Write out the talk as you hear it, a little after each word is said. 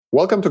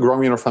Welcome to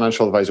Growing Your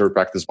Financial Advisory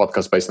Practice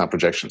podcast by Snap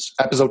Projections,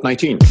 episode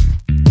 19.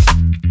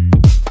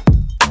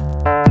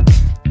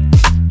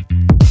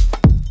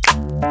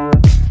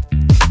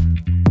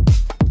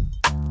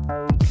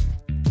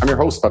 I'm your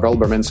host, Pavel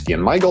Berminski,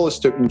 and my goal is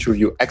to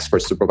interview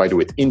experts to provide you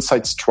with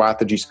insights,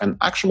 strategies, and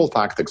actionable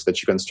tactics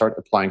that you can start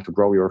applying to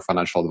grow your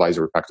financial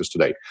advisory practice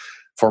today.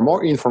 For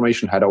more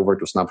information, head over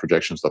to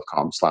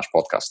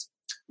snapprojections.com/podcast.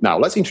 Now,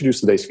 let's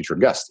introduce today's featured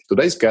guest.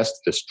 Today's guest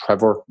is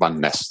Trevor Van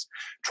Nest.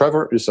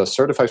 Trevor is a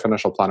certified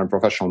financial planner,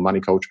 professional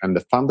money coach, and the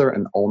founder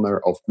and owner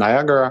of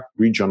Niagara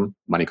Region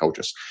Money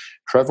Coaches.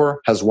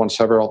 Trevor has won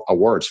several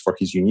awards for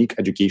his unique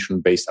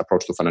education-based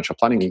approach to financial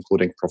planning,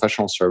 including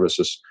Professional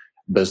Services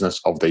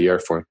Business of the Year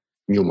for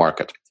New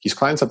Market. His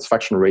client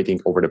satisfaction rating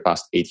over the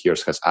past 8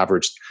 years has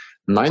averaged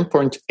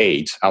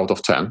 9.8 out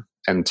of 10.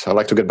 And I'd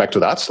like to get back to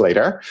that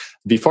later.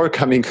 Before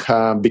becoming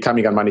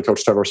a money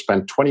coach, Trevor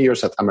spent 20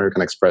 years at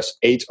American Express,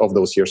 8 of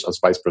those years as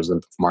vice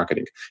president of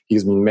marketing.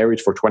 He's been married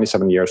for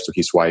 27 years to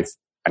his wife,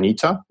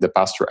 Anita, the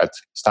pastor at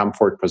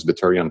Stamford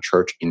Presbyterian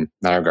Church in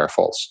Niagara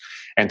Falls.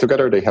 And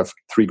together they have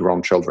 3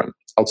 grown children.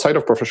 Outside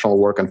of professional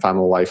work and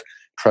family life,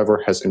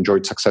 Trevor has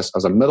enjoyed success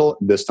as a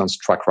middle-distance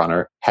track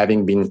runner,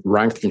 having been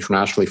ranked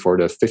internationally for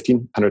the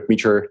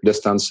 1,500-meter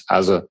distance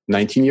as a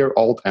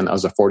 19-year-old and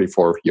as a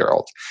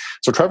 44-year-old.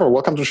 So, Trevor,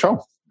 welcome to the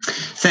show.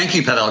 Thank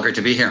you, Pavel. Great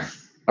to be here.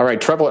 All right,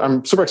 Trevor,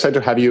 I'm super excited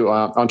to have you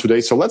on today.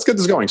 So let's get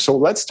this going. So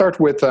let's start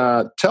with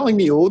telling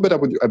me a little bit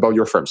about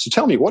your firm. So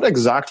tell me, what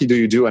exactly do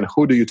you do and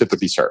who do you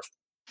typically serve?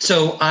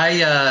 So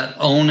I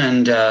own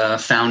and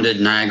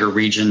founded Niagara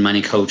Region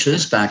Money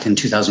Coaches back in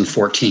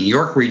 2014,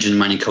 York Region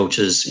Money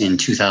Coaches in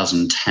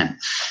 2010.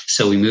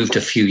 So we moved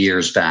a few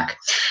years back.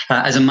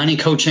 As a money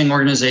coaching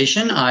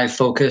organization, I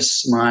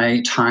focus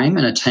my time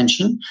and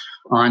attention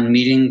on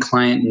meeting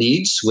client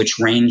needs, which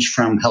range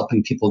from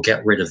helping people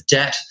get rid of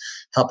debt,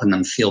 helping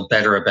them feel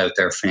better about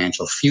their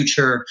financial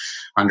future,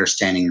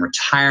 understanding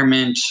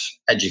retirement,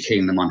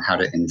 educating them on how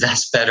to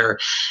invest better,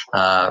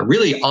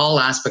 really all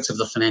aspects of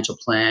the financial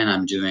plan.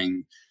 I'm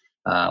doing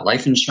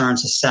life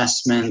insurance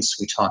assessments.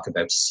 We talk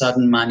about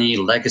sudden money,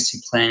 legacy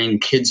planning,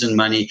 kids and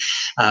money.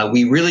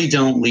 We really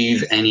don't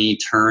leave any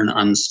turn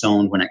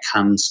unstoned when it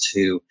comes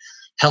to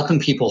helping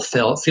people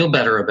feel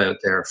better about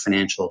their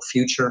financial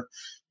future,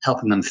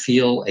 helping them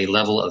feel a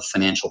level of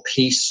financial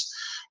peace,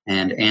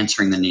 and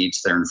answering the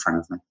needs that are in front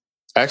of them.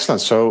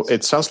 Excellent. So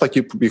it sounds like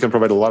you can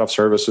provide a lot of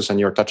services and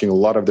you're touching a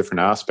lot of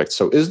different aspects.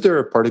 So is there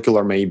a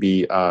particular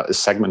maybe a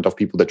segment of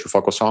people that you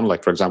focus on,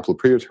 like, for example,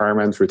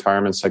 pre-retirement,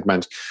 retirement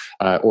segment,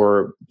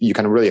 or you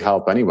can really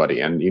help anybody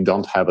and you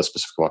don't have a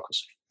specific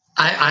focus?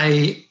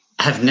 I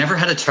have never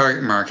had a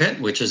target market,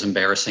 which is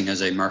embarrassing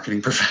as a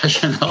marketing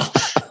professional.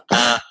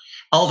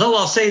 Although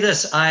I'll say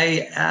this,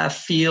 I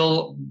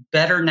feel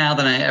better now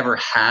than I ever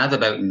have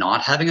about not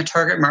having a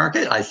target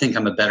market. I think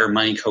I'm a better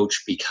money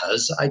coach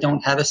because I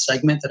don't have a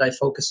segment that I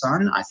focus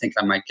on. I think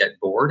I might get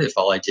bored if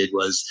all I did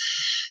was,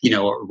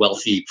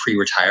 wealthy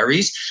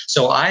pre-retirees.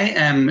 So I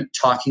am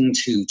talking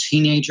to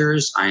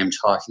teenagers. I am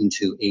talking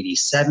to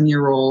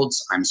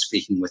 87-year-olds. I'm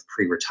speaking with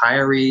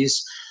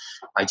pre-retirees.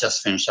 I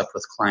just finished up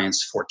with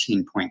clients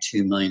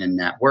 $14.2 million in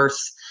net worth.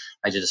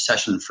 I did a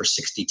session for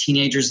 60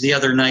 teenagers the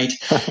other night.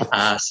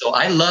 So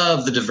I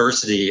love the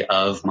diversity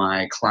of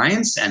my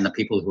clients and the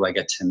people who I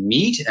get to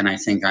meet. And I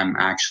think I'm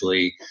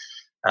actually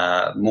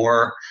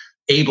more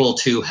able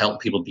to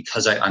help people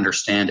because I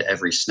understand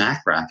every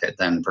snack bracket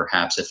than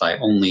perhaps if I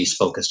only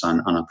focused on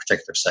a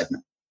particular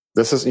segment.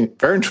 This is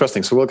very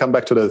interesting. So we'll come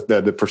back to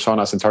the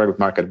personas and target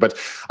market. But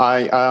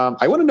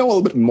I want to know a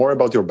little bit more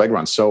about your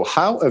background. So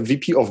how a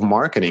VP of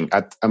marketing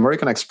at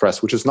American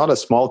Express, which is not a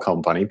small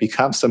company,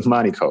 becomes a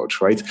money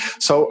coach, right?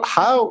 So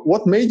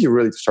what made you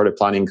really start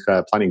planning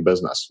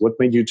business? What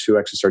made you to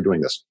actually start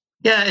doing this?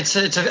 Yeah, it's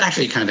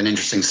actually kind of an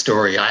interesting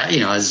story.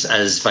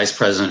 As vice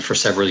president for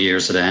several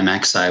years at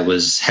Amex, I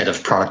was head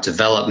of product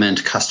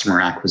development, customer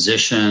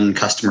acquisition,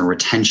 customer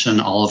retention,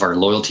 all of our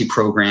loyalty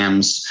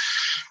programs.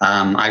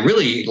 I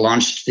really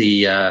launched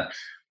the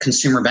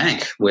consumer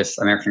bank with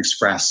American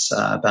Express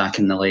back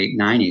in the late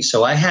 90s.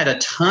 So I had a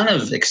ton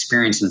of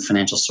experience in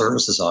financial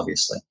services,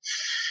 obviously.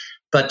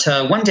 But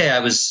one day I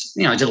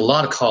did a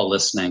lot of call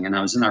listening, and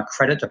I was in our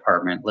credit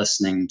department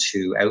listening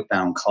to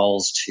outbound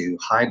calls to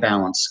high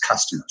balance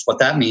customers. What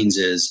that means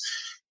is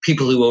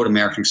people who owed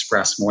American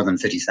Express more than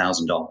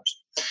 $50,000.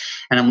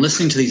 And I'm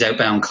listening to these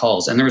outbound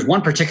calls. And there was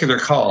one particular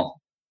call.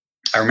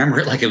 I remember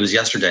it like it was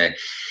yesterday.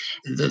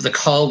 The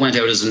call went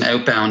out as an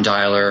outbound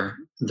dialer.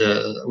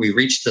 We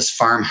reached this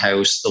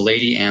farmhouse. The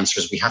lady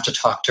answers, we have to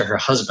talk to her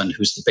husband,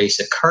 who's the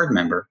basic card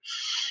member.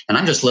 And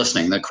I'm just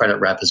listening. The credit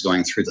rep is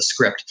going through the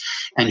script.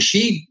 And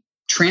she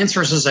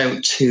transfers us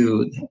out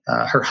to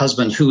her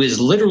husband, who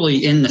is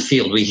literally in the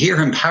field. We hear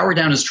him power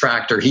down his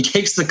tractor. He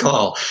takes the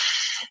call.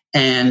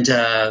 And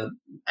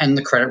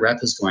the credit rep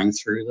is going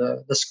through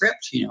the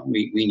script.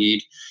 We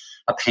need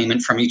a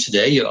payment from you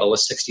today. You owe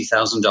us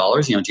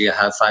 $60,000. Do you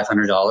have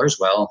 $500?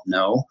 Well,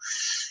 no.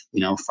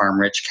 Farm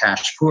rich,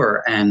 cash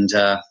poor. And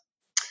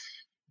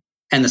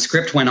And the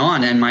script went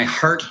on, and my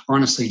heart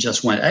honestly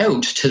just went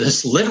out to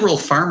this literal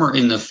farmer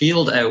in the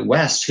field out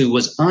west who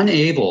was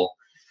unable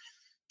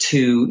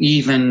to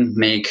even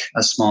make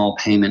a small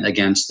payment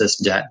against this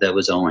debt that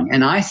was owing.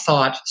 And I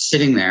thought,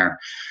 sitting there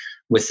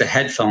with the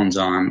headphones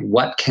on,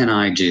 what can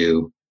I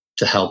do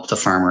to help the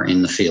farmer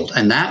in the field?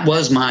 And that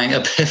was my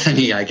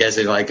epiphany, I guess,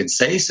 if I could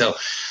say so.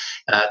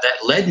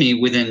 That led me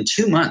within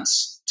 2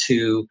 months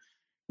to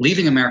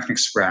leaving American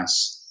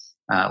Express,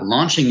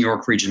 launching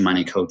York Region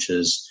Money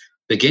Coaches,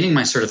 beginning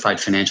my certified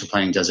financial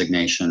planning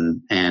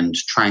designation, and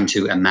trying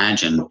to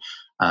imagine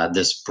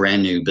this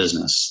brand new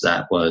business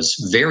that was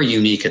very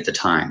unique at the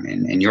time.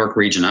 In York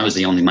Region, I was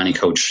the only money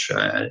coach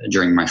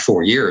during my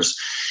 4 years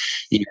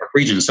in York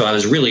Region. So I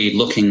was really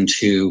looking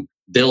to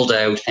build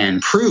out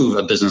and prove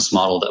a business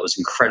model that was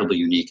incredibly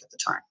unique at the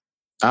time.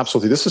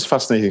 Absolutely. This is a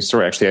fascinating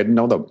story. Actually, I didn't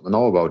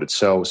know about it.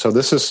 So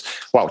this is,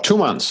 2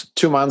 months.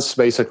 2 months,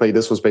 basically,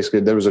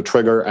 there was a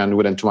trigger, and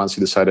within 2 months,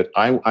 you decided,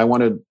 I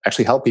want to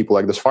actually help people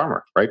like this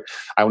farmer, right?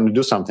 I want to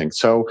do something.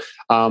 So,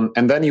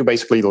 and then you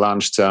basically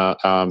launched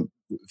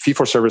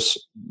fee-for-service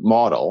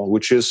model,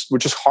 which is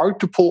hard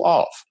to pull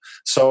off.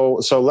 So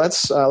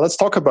let's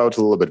talk about it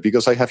a little bit,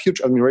 because I have huge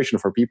admiration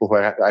for people who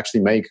actually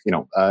make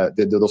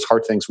those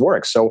hard things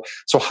work. So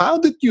how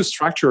did you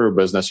structure your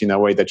business in a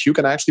way that you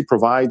can actually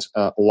provide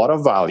a lot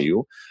of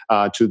value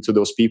to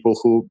those people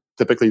who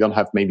typically don't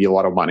have maybe a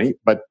lot of money,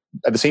 but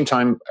at the same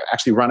time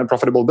actually run a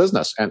profitable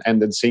business and at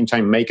the same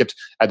time make it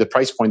at the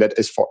price point that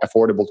is for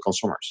affordable to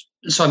consumers?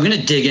 So I'm going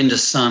to dig into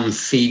some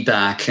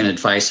feedback and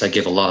advice I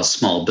give a lot of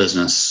small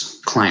business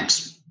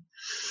clients,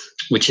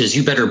 which is,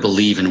 you better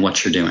believe in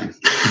what you're doing.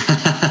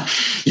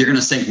 You're going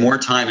to sink more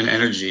time and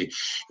energy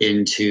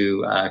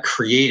into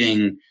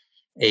creating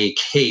a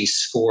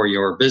case for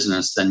your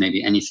business than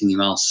maybe anything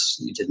else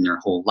you did in your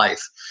whole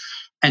life.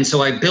 And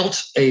so I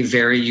built a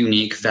very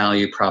unique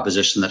value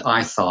proposition that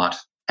I thought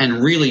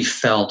and really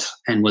felt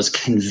and was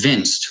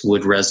convinced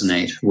would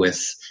resonate with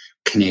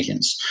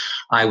Canadians.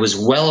 I was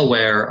well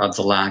aware of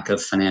the lack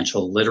of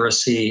financial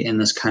literacy in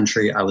this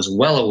country. I was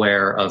well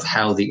aware of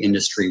how the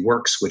industry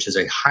works, which is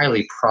a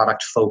highly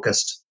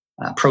product-focused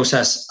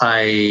process.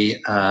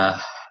 I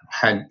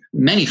had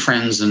many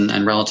friends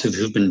and relatives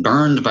who've been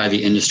burned by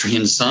the industry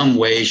in some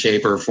way,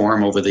 shape, or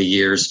form over the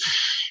years.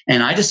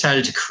 And I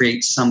decided to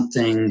create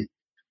something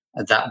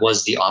that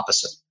was the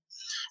opposite.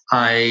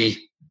 I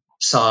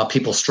saw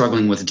people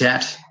struggling with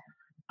debt.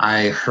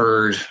 I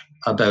heard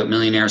about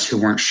millionaires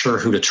who weren't sure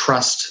who to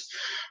trust.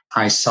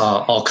 I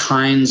saw all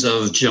kinds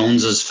of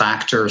Jones's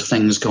factor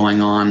things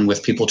going on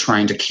with people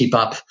trying to keep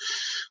up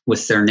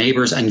with their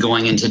neighbors and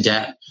going into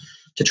debt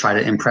to try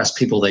to impress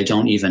people they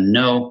don't even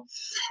know.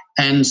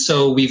 And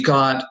so we've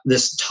got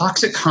this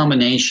toxic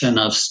combination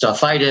of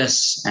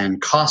stuffitis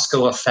and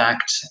Costco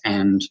effect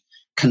and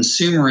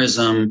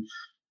consumerism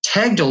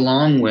tagged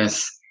along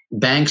with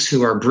banks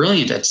who are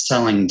brilliant at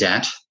selling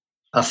debt,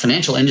 a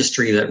financial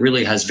industry that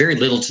really has very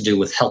little to do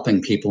with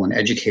helping people and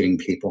educating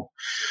people.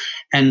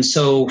 And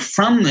so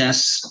from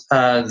this,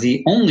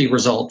 the only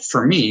result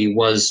for me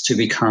was to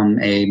become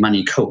a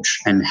money coach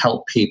and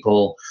help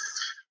people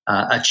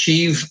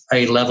achieve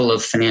a level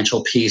of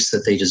financial peace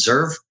that they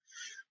deserve,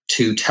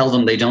 to tell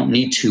them they don't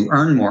need to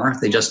earn more,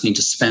 they just need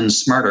to spend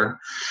smarter,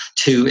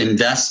 to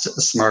invest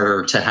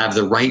smarter, to have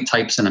the right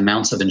types and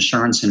amounts of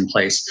insurance in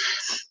place,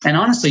 and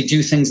honestly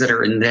do things that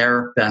are in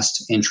their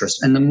best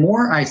interest. And the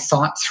more I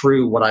thought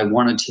through what I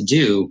wanted to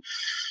do,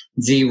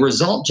 the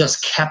result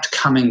just kept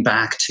coming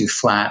back to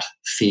flat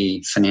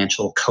fee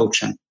financial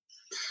coaching,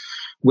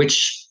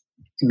 which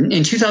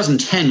in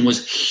 2010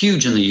 was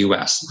huge in the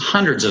US.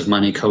 Hundreds of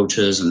money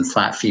coaches and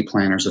flat fee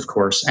planners, of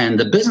course. And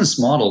the business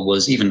model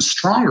was even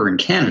stronger in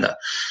Canada,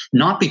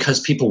 not because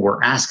people were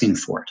asking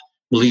for it.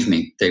 Believe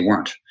me, they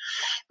weren't.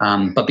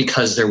 But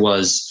because there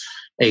was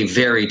a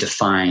very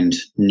defined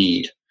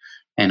need.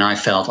 And I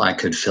felt I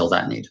could fill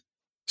that need.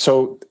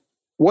 So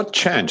what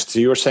changed? So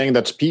you were saying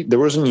that there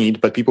was a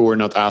need, but people were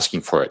not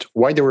asking for it.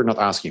 Why they were not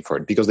asking for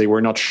it? Because they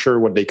were not sure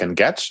what they can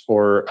get,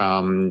 or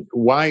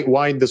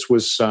why this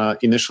was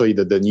initially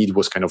the need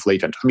was kind of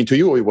latent? I mean, to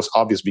you, it was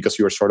obvious because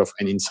you were sort of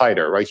an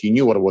insider, right? You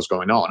knew what was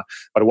going on,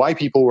 but why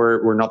people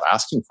were not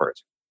asking for it?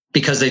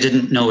 Because they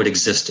didn't know it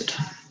existed.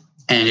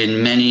 And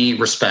in many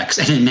respects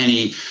and in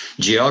many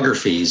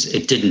geographies,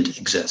 it didn't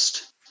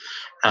exist.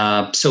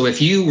 So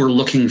if you were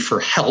looking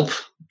for help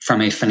from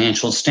a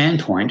financial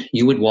standpoint,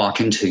 you would walk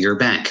into your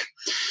bank.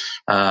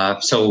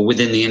 So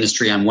within the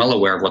industry, I'm well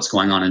aware of what's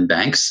going on in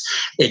banks.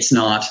 It's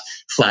not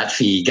flat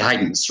fee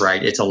guidance,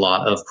 right? It's a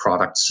lot of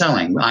product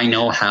selling. I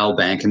know how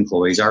bank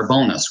employees are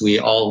bonus. We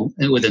all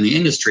within the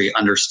industry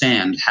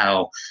understand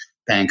how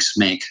banks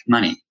make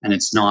money. And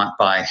it's not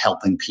by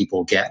helping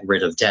people get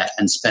rid of debt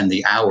and spend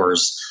the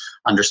hours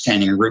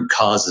understanding root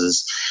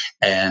causes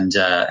and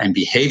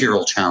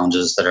behavioral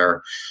challenges that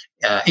are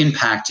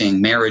impacting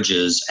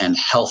marriages and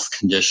health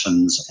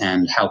conditions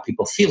and how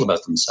people feel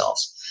about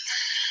themselves.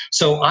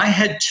 So I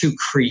had to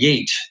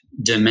create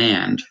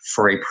demand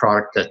for a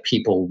product that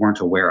people weren't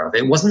aware of.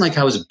 It wasn't like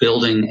I was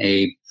building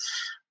a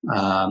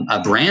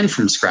a brand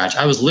from scratch.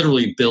 I was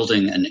literally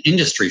building an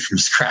industry from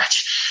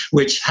scratch,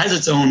 which has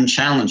its own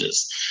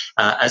challenges.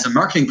 As a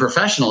marketing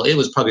professional, it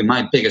was probably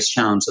my biggest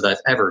challenge that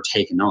I've ever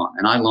taken on.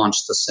 And I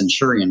launched the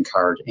Centurion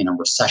card in a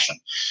recession.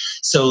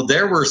 So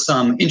there were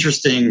some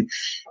interesting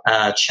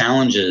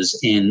challenges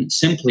in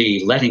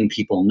simply letting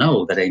people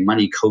know that a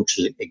money coach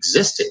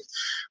existed,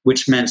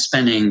 which meant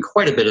spending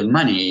quite a bit of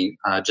money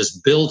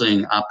just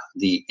building up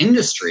the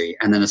industry.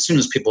 And then as soon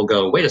as people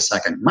go, wait a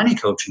second, money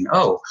coaching,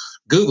 oh,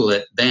 Google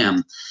it,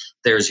 bam,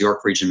 there's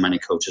York Region Money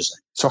Coaches.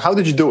 So how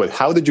did you do it?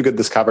 How did you get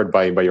discovered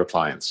by your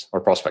clients or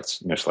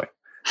prospects initially?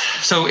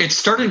 So it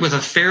started with a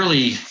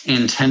fairly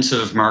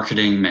intensive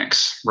marketing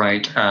mix,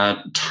 right?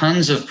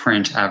 Tons of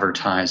print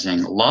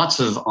advertising, lots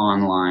of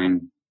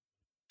online.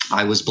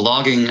 I was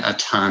blogging a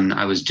ton.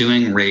 I was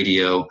doing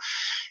radio,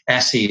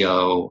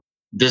 SEO,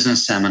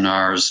 business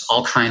seminars,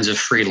 all kinds of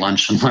free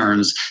lunch and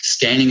learns,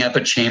 standing up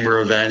at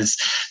chamber events,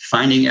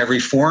 finding every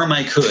forum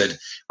I could,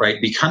 right?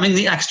 Becoming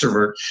the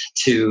extrovert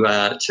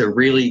to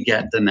really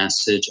get the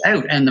message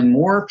out. And the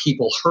more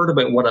people heard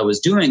about what I was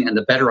doing and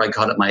the better I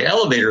got at my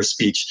elevator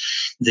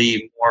speech,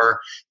 the more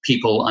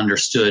people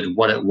understood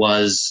what it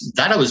was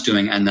that I was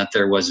doing and that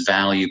there was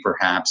value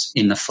perhaps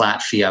in the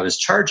flat fee I was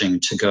charging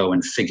to go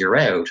and figure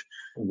out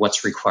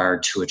what's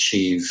required to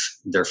achieve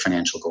their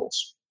financial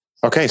goals.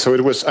 Okay, so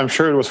I'm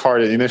sure it was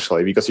hard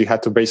initially because you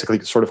had to basically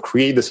sort of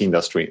create this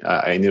industry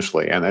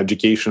initially, and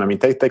education. I mean,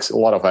 that takes a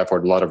lot of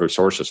effort, a lot of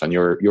resources, and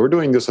you're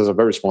doing this as a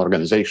very small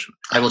organization.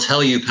 I will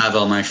tell you,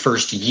 Pavel, my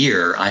first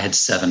year, I had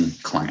 7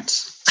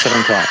 clients.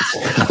 7 clients.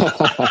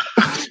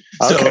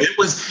 So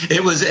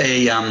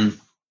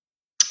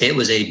it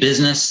was a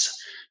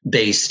business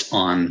based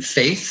on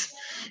faith.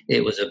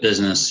 It was a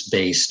business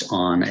based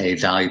on a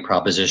value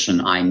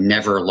proposition I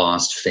never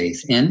lost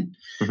faith in.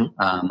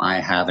 Mm-hmm. I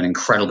have an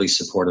incredibly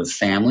supportive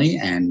family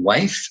and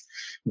wife.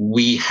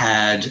 We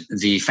had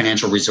the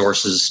financial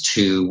resources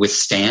to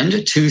withstand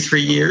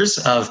 2-3 years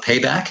of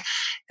payback.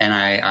 And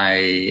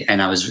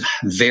I was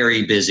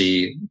very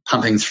busy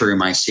pumping through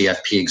my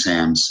CFP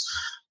exams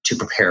to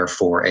prepare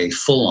for a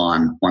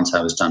full-on once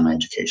I was done my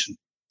education.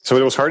 So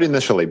it was hard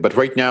initially, but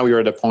right now you're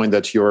at a point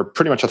that you're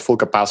pretty much at full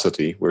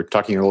capacity. We were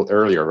talking a little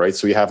earlier, right?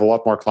 So you have a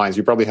lot more clients.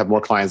 You probably have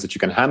more clients that you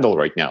can handle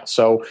right now.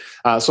 So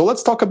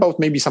let's talk about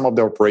maybe some of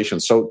the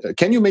operations. So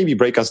can you maybe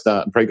break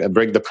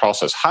the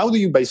process? How do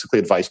you basically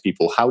advise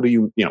people? How do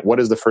you what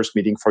is the first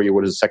meeting for you?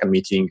 What is the second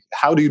meeting?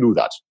 How do you do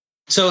that?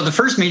 So the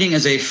first meeting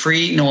is a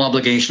free, no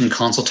obligation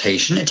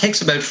consultation. It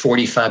takes about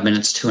 45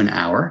 minutes to an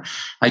hour.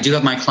 I do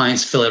have my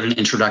clients fill out an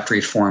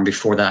introductory form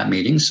before that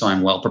meeting, so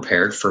I'm well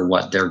prepared for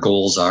what their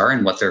goals are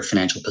and what their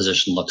financial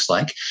position looks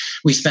like.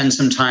 We spend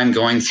some time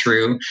going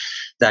through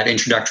that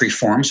introductory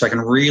form so I can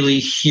really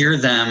hear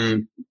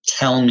them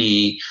tell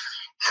me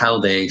how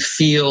they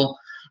feel,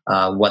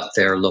 what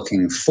they're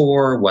looking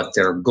for, what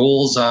their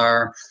goals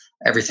are.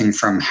 Everything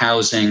from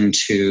housing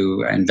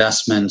to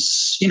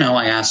investments.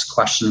 I ask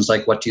questions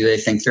like, what do they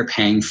think they're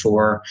paying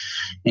for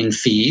in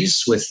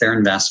fees with their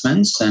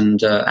investments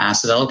and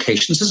asset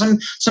allocation? So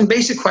some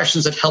basic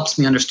questions that helps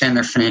me understand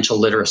their financial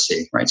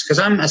literacy, right? Because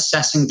I'm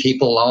assessing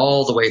people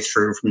all the way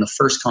through from the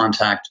first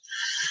contact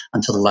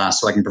until the last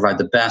so I can provide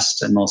the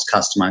best and most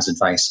customized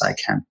advice I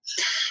can.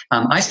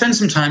 I spend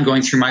some time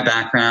going through my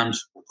background,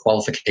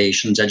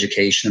 qualifications,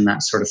 education,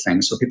 that sort of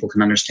thing, so people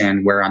can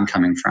understand where I'm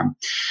coming from.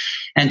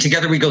 And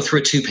together we go through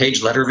a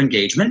 2-page letter of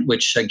engagement,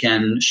 which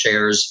again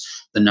shares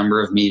the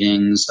number of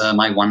meetings,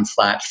 my one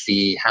flat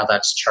fee, how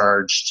that's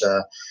charged,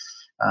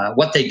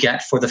 what they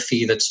get for the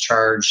fee that's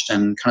charged,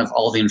 and kind of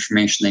all the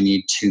information they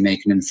need to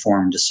make an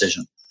informed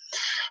decision.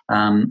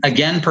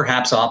 Again,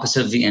 perhaps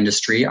opposite of the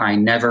industry, I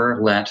never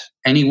let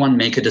anyone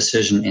make a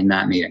decision in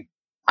that meeting.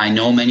 I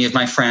know many of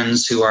my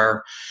friends who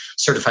are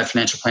certified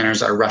financial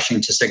planners are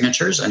rushing to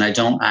signatures, and I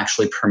don't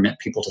actually permit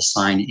people to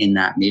sign in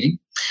that meeting.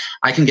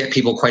 I can get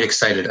people quite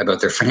excited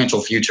about their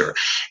financial future,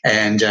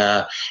 and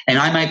I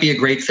might be a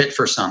great fit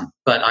for some.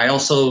 But I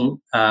also,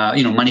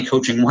 Money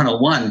Coaching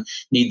 101,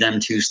 need them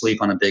to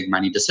sleep on a big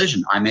money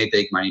decision. I'm a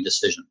big money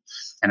decision,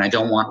 and I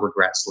don't want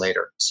regrets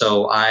later.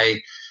 So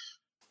I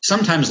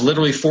sometimes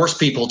literally force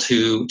people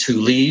to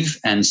leave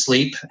and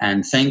sleep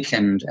and think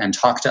and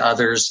talk to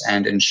others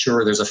and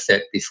ensure there's a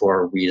fit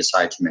before we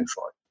decide to move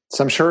forward.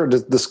 So I'm sure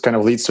this kind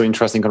of leads to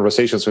interesting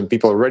conversations when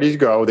people are ready to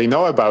go. They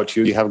know about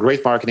you. You have a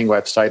great marketing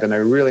website, and I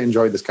really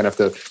enjoyed this kind of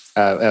the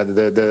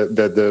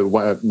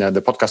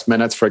podcast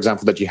minutes, for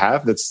example, that you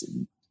have. That's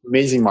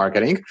amazing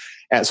marketing,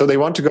 and so they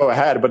want to go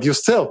ahead, but you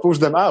still push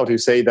them out. You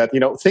say that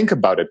think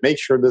about it. Make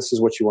sure this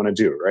is what you want to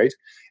do, right?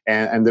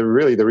 And the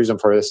reason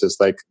for this is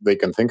like they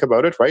can think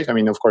about it, right? I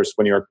mean, of course,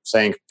 when you're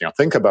saying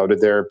think about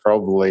it, they're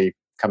probably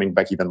coming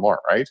back even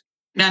more, right?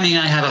 I mean,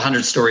 I have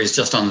 100 stories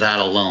just on that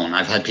alone.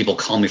 I've had people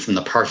call me from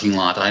the parking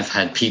lot. I've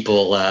had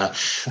people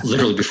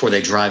literally before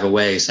they drive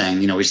away saying,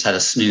 we just had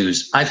a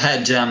snooze. I've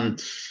had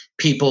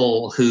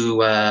people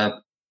who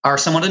are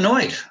somewhat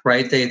annoyed,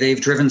 right? They've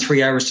driven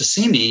 3 hours to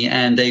see me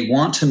and they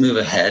want to move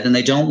ahead and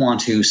they don't want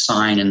to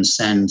sign and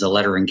send a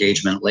letter of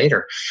engagement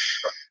later.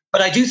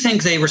 But I do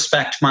think they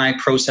respect my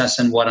process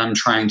and what I'm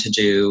trying to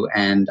do.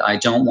 And I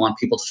don't want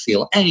people to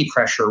feel any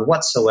pressure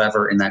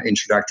whatsoever in that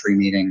introductory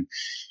meeting.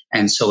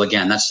 And so,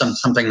 again, that's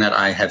something that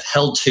I have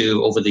held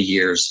to over the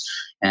years.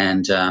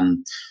 And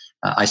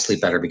I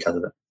sleep better because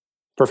of it.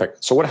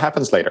 Perfect. So what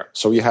happens later?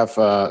 So you have,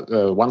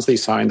 once they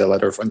sign the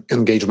letter of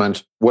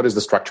engagement, what is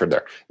the structure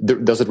there?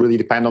 Does it really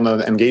depend on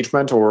the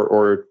engagement,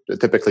 or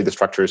typically the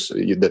structures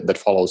that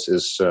follows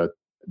is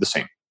the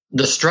same?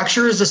 The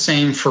structure is the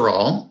same for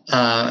all.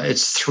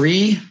 It's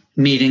 3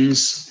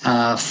 meetings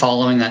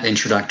following that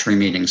introductory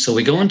meeting. So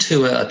we go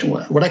into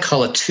what I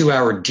call a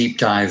 2-hour deep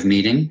dive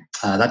meeting.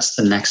 That's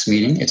the next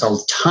meeting. It's a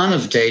ton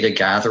of data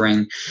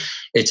gathering.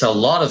 It's a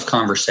lot of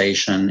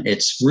conversation.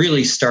 It's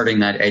really starting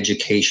that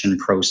education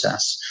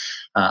process.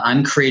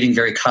 I'm creating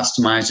very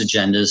customized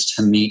agendas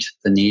to meet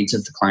the needs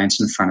of the clients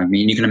in front of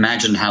me. And you can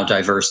imagine how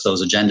diverse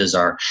those agendas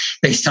are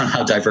based on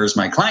how diverse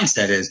my client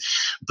set is.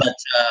 But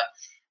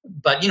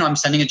I'm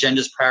sending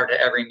agendas prior to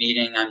every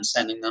meeting. I'm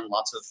sending them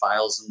lots of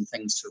files and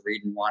things to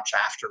read and watch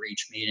after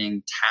each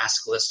meeting,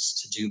 task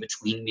lists to do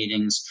between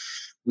meetings.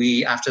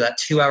 After that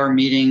 2-hour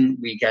meeting,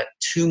 we get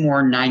 2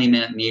 more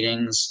 90-minute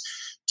meetings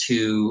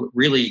to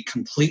really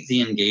complete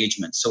the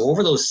engagement. So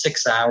over those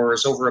 6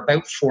 hours, over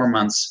about 4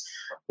 months,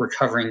 we're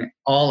covering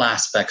all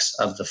aspects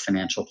of the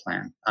financial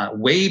plan,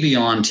 way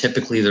beyond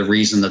typically the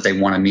reason that they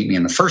want to meet me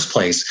in the first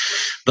place.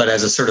 But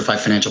as a certified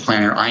financial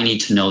planner, I need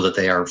to know that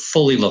they are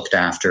fully looked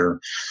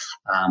after.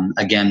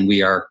 Again,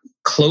 we are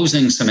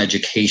closing some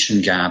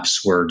education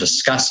gaps. We're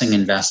discussing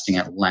investing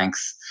at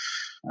length.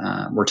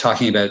 We're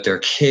talking about their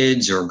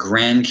kids or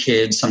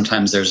grandkids.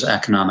 Sometimes there's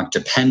economic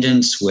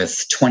dependence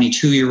with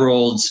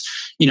 22-year-olds.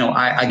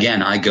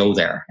 I go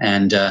there,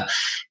 and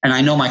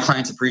I know my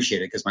clients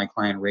appreciate it because my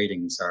client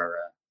ratings are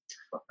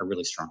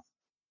really strong.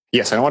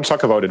 Yes, I want to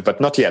talk about it, but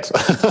not yet.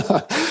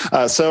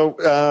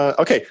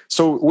 Okay.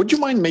 So would you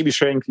mind maybe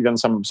sharing even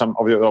some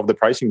of the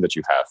pricing that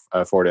you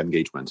have for the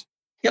engagement?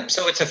 Yep.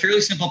 So it's a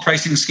fairly simple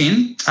pricing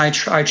scheme. I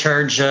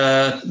charge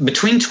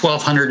between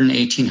 $1,200 and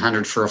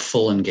 $1,800 for a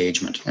full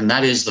engagement, and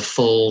that is the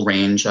full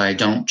range. I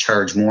don't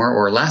charge more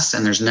or less,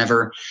 and there's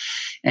never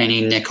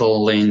any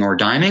nickeling or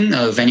diming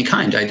of any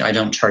kind. I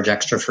don't charge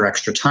extra for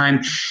extra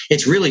time.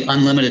 It's really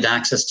unlimited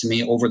access to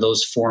me over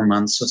those 4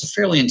 months. So it's a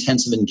fairly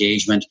intensive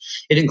engagement.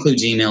 It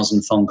includes emails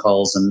and phone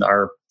calls and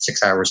our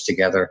 6 hours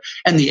together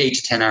and the 8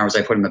 to 10 hours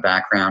I put in the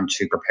background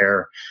to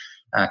prepare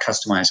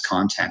customized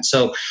content.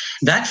 So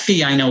that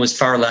fee I know is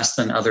far less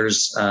than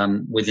others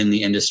within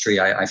the industry.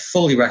 I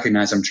fully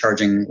recognize I'm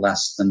charging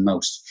less than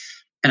most.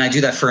 And I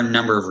do that for a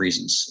number of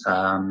reasons.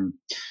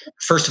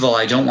 First of all,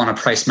 I don't want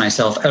to price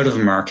myself out of a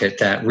market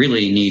that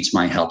really needs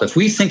my help. If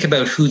we think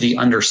about who the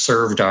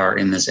underserved are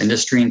in this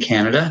industry in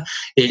Canada,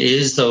 it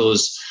is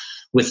those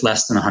with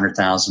less than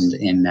 100,000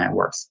 in net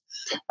worth.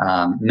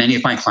 Many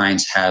of my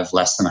clients have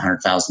less than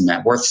 100,000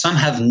 net worth. Some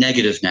have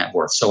negative net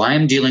worth. So I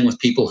am dealing with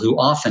people who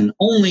often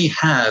only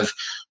have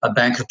a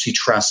bankruptcy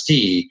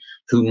trustee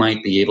who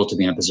might be able to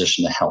be in a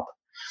position to help.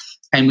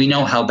 And we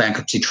know how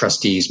bankruptcy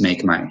trustees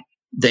make money.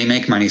 They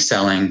make money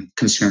selling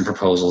consumer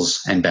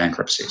proposals and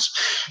bankruptcies.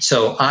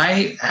 So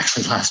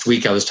last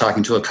week, I was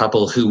talking to a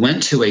couple who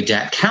went to a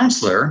debt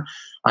counselor,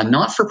 a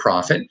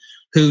not-for-profit,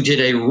 who did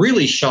a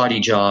really shoddy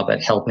job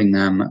at helping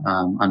them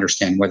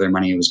understand where their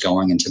money was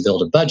going and to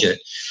build a budget.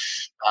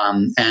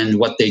 And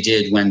what they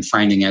did when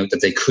finding out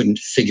that they couldn't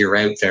figure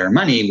out their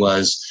money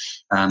was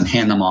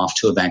hand them off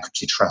to a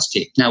bankruptcy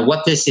trustee. Now,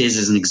 what this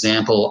is an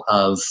example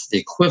of the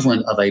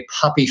equivalent of a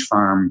puppy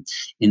farm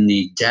in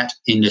the debt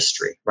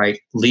industry, right?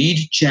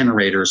 Lead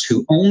generators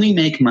who only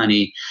make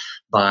money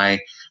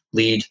by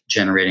lead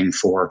generating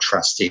for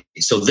trustees.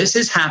 So this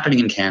is happening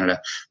in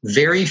Canada.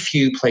 Very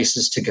few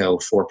places to go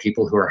for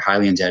people who are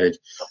highly indebted,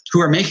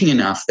 who are making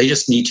enough. They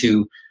just need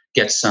to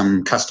get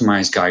some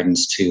customized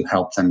guidance to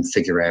help them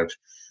figure out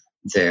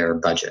their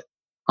budget.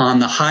 On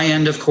the high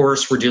end, of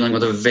course, we're dealing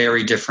with a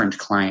very different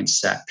client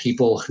set.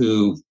 People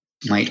who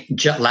might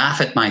laugh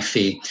at my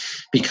fee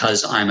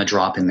because I'm a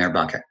drop in their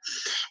bucket.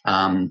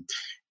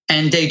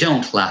 And they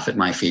don't laugh at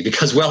my fee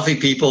because wealthy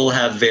people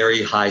have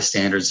very high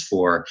standards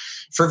for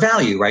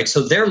value, right?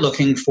 So they're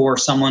looking for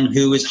someone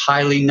who is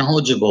highly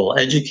knowledgeable,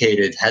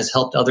 educated, has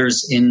helped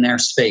others in their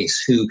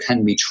space, who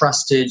can be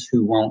trusted,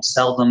 who won't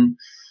sell them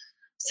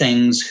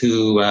things,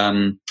 who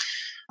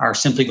are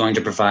simply going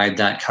to provide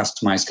that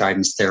customized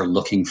guidance they're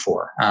looking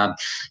for.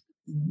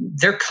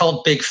 They're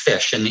called big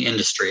fish in the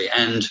industry,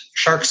 and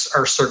sharks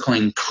are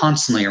circling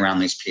constantly around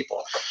these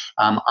people.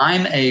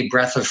 I'm a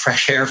breath of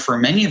fresh air for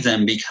many of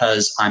them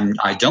because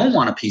I don't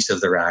want a piece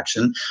of their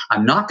action.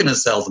 I'm not going to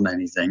sell them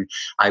anything.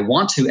 I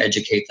want to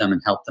educate them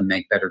and help them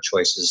make better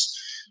choices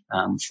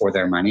for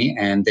their money,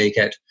 and they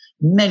get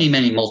many,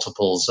 many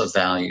multiples of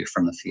value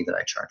from the fee that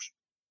I charge.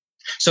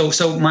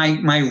 So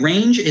my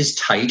range is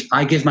tight.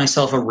 I give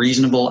myself a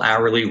reasonable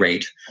hourly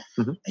rate.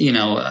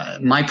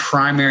 Mm-hmm. My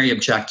primary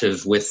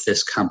objective with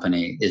this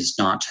company is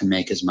not to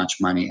make as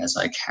much money as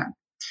I can.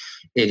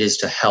 It is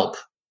to help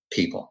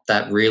people.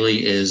 That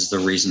really is the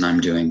reason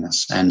I'm doing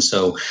this. And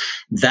so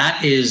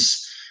that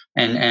is,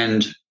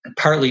 and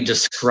partly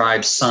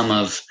describes some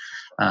of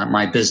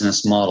my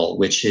business model,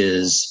 which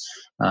is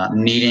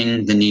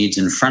meeting the needs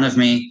in front of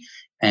me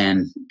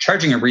and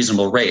charging a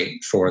reasonable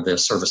rate for the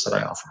service that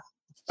I offer.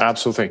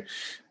 Absolutely.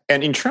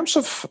 And in terms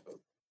of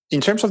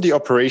the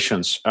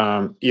operations,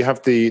 you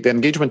have the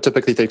engagement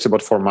typically takes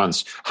about 4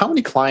 months. How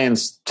many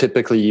clients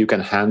typically you can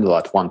handle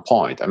at one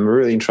point? I'm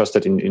really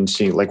interested in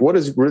seeing what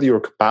is really your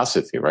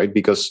capacity, right?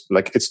 Because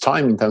it's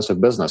time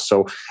intensive business.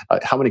 So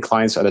how many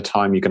clients at a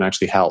time you can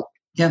actually help?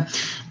 Yeah.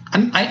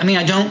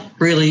 I don't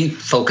really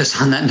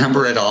focus on that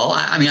number at all.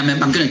 I'm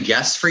going to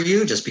guess for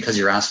you just because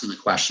you're asking the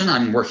question.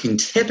 I'm working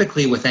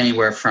typically with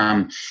anywhere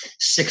from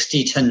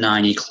 60 to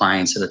 90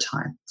 clients at a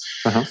time.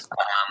 Uh-huh.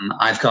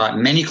 I've got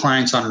many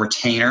clients on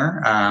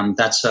retainer.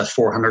 That's a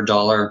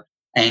 $400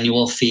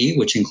 annual fee,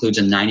 which includes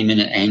a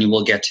 90-minute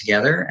annual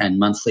get-together and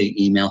monthly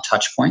email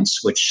touch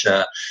points, which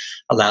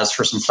allows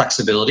for some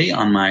flexibility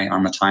on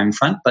the time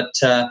front. But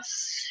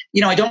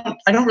I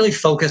don't really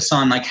focus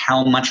on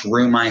how much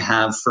room I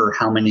have for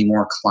how many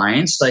more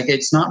clients.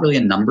 It's not really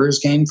a numbers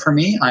game for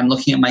me. I'm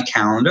looking at my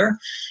calendar.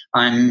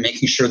 I'm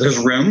making sure there's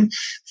room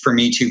for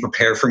me to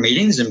prepare for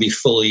meetings and be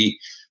fully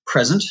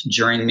present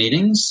during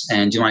meetings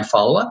and do my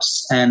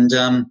follow-ups. And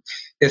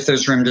if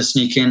there's room to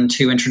sneak in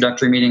 2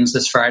 introductory meetings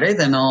this Friday,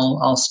 then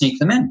I'll sneak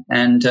them in.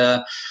 And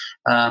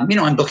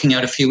I'm booking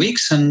out a few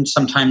weeks and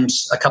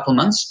sometimes a couple of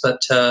months,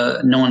 but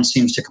no one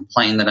seems to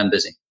complain that I'm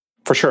busy.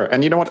 For sure.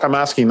 And you know what? I'm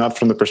asking not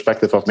from the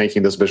perspective of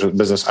making this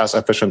business as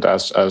efficient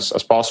as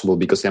possible,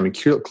 because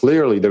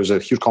clearly there's a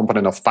huge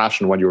component of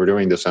passion when you were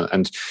doing this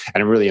and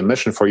really a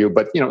mission for you.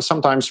 But,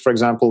 sometimes, for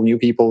example, new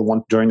people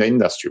want to join the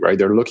industry, right?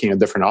 They're looking at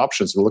different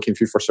options. They're looking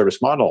for service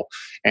model,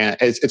 and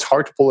it's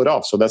hard to pull it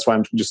off. So that's why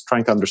I'm just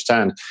trying to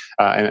understand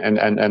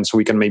and so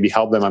we can maybe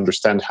help them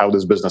understand how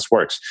this business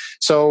works.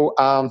 So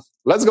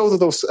let's go to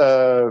those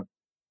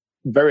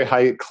very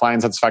high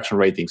client satisfaction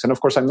ratings. And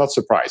of course, I'm not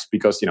surprised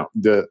because, a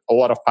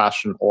lot of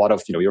passion, a lot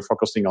of, you're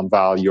focusing on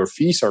value. Your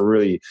fees are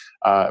really,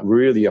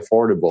 really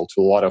affordable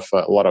to a lot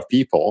of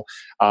people.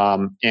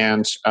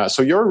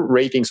 So your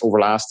ratings over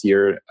last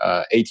year,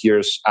 8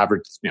 years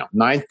average,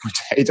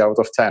 9.8 out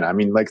of 10.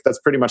 That's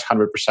pretty much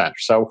 100%.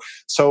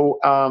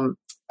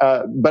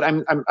 But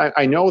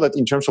I know that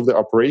in terms of the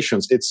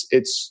operations,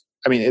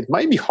 it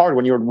might be hard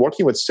when you're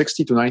working with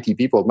 60 to 90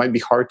 people. It might be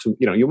hard to,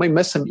 you may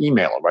miss an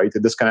email, right?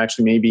 This can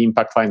actually maybe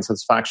impact client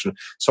satisfaction.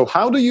 So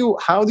how do you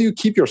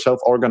keep yourself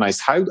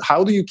organized?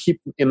 How do you keep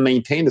and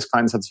maintain this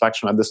client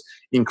satisfaction at this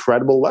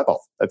incredible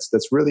level?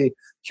 That's really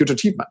huge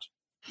achievement.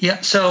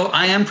 Yeah, so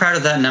I am proud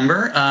of that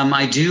number.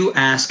 I do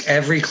ask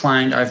every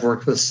client I've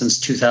worked with since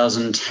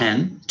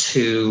 2010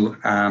 to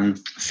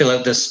fill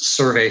out this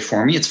survey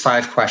for me. It's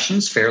 5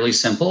 questions, fairly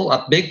simple.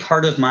 A big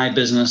part of my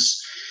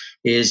business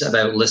is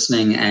about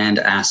listening and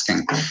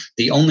asking.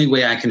 The only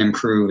way I can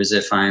improve is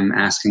if I'm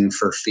asking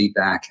for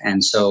feedback.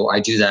 And so I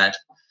do that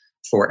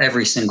for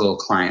every single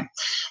client.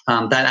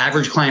 That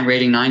average client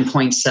rating,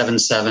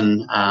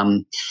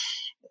 9.77,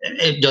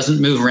 it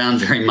doesn't move around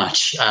very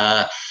much.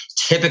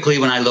 Typically,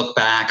 when I look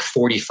back,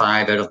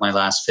 45 out of my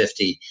last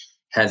 50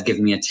 have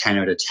given me a 10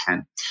 out of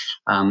 10.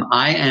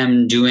 I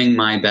am doing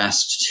my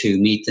best to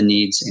meet the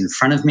needs in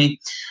front of me.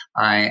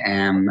 I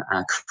am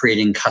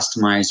creating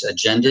customized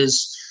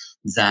agendas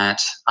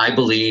that I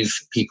believe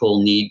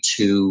people need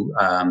to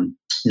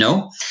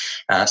know.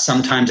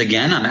 Sometimes,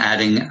 again, I'm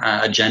adding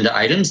agenda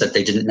items that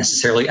they didn't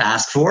necessarily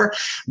ask for.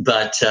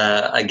 But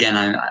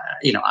again,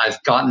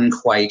 I've gotten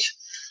quite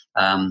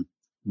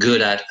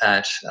good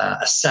at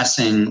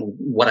assessing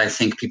what I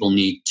think people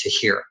need to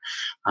hear.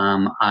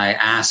 I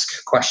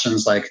ask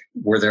questions like,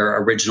 were their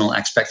original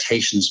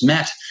expectations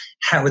met?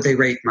 How would they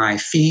rate my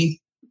fee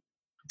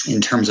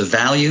in terms of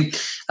value?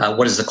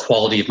 What is the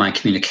quality of my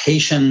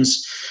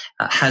communications?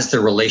 Has their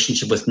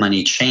relationship with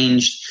money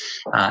changed?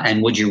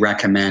 And would you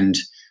recommend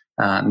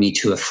me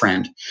to a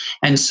friend?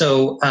 And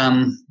so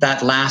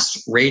that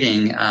last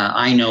rating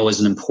I know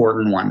is an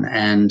important one.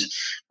 And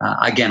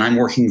again, I'm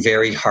working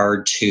very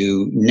hard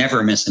to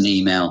never miss an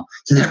email,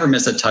 never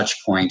miss a touch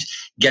point,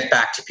 get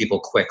back to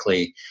people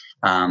quickly.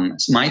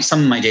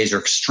 Some of my days are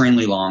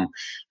extremely long,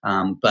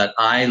 but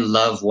I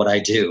love what I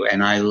do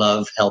and I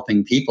love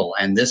helping people.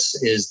 And this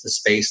is the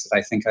space that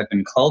I think I've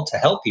been called to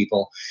help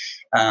people,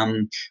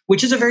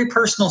 which is a very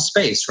personal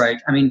space,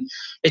 right?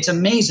 It's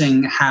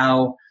amazing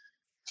how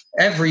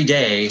every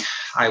day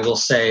I will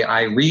say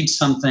I read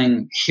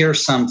something, hear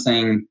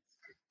something,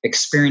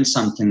 experience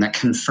something that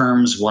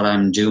confirms what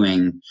I'm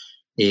doing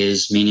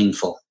is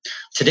meaningful.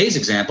 Today's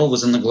example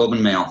was in the Globe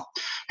and Mail.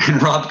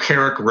 And Rob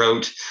Carrick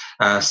wrote,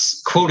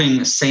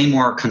 quoting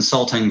Seymour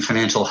Consulting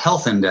Financial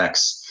Health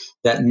Index,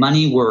 that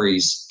money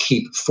worries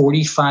keep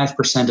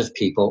 45% of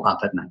people up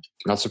at night.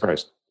 Not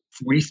surprised.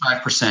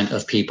 45%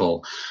 of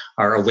people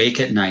are awake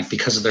at night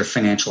because of their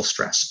financial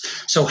stress.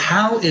 So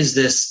how is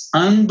this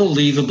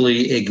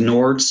unbelievably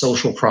ignored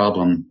social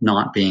problem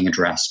not being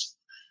addressed?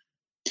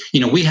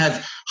 We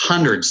have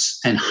hundreds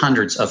and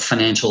hundreds of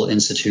financial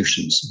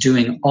institutions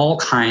doing all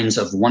kinds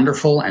of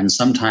wonderful and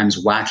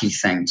sometimes wacky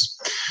things.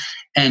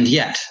 And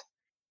yet,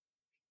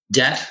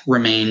 Debt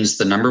remains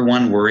the number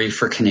one worry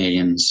for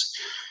Canadians.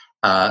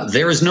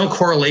 There is no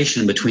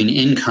correlation between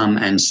income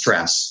and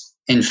stress.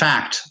 In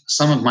fact,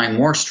 some of my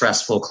more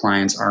stressful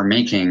clients are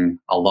making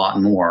a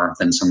lot more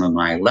than some of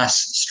my less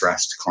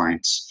stressed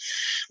clients.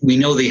 We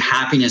know the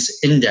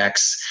happiness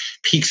index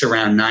peaks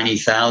around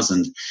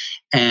 90,000.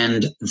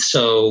 And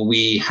so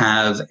we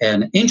have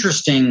an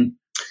interesting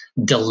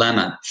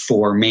dilemma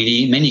for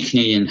many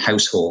Canadian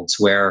households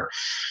where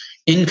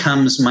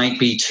incomes might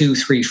be 2,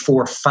 3,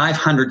 4,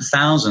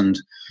 500,000,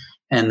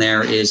 and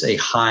there is a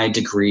high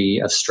degree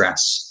of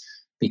stress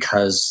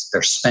because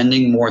they're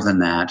spending more than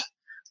that.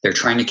 They're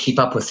trying to keep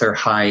up with their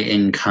high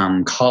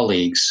income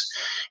colleagues,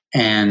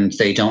 and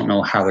they don't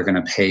know how they're going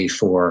to pay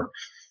for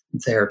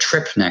their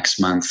trip next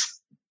month.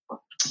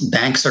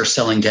 Banks are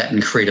selling debt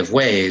in creative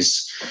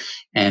ways,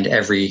 and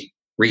every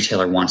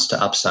retailer wants to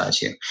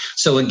upsize you.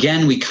 So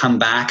again, we come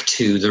back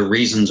to the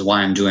reasons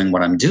why I'm doing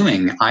what I'm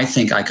doing. I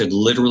think I could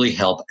literally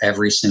help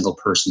every single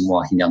person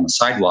walking down the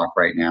sidewalk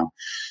right now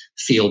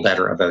feel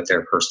better about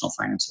their personal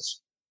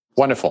finances.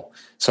 Wonderful.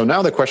 So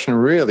now the question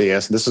really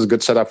is, this is a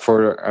good setup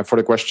for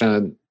the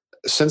question,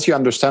 since you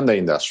understand the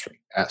industry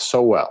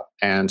so well,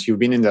 and you've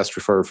been in the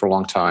industry for a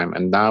long time,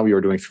 and now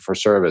you're doing fee for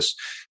service,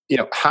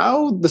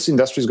 how this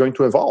industry is going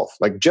to evolve,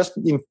 like just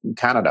in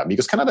Canada,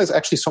 because Canada is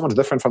actually so much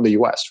different from the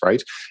US,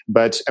 right?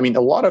 But I mean,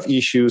 a lot of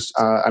issues,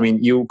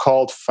 you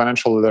called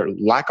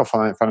lack of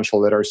financial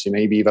literacy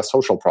maybe the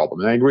social problem,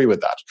 and I agree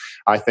with that.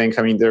 I think,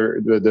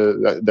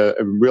 the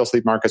real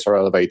estate markets are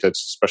elevated,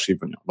 especially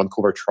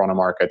Vancouver, Toronto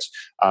markets.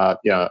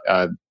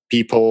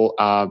 People,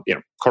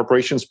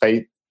 corporations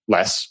pay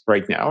less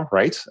right now,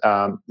 right?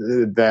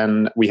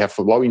 Then we have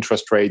low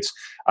interest rates.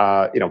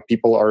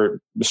 People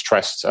are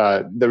stressed.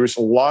 There is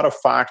a lot of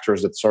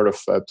factors that sort of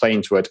play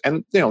into it.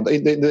 And,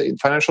 the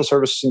financial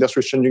services industry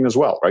is changing as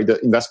well, right? The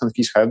investment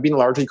fees have been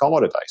largely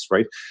commoditized,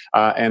 right?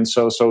 And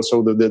so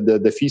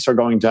the fees are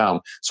going down.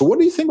 So what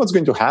do you think what's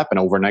going to happen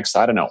over the next,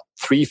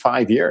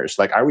 3-5 years?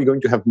 Like, are we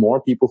going to have more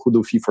people who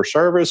do fee for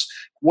service?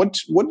 What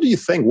do you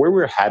think, where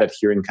we're headed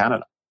here in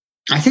Canada?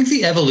 I think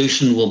the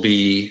evolution will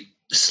be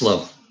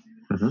slow.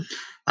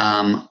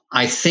 Mm-hmm.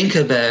 I think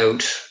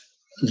about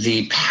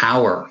the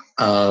power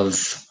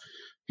of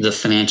the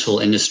financial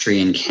industry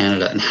in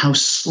Canada and how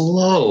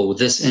slow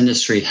this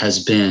industry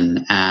has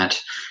been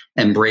at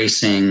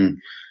embracing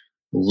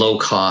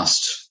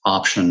low-cost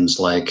options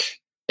like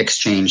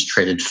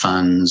exchange-traded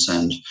funds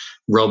and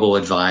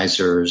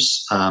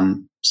robo-advisors.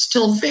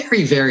 Still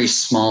very, very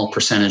small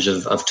percentage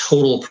of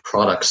total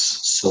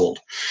products sold.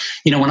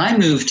 When I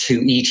moved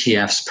to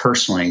ETFs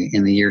personally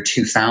in the year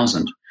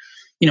 2000,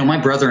 my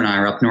brother and I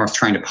are up north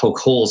trying to poke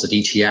holes at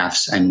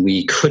ETFs, and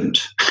we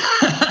couldn't.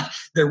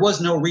 There was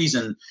no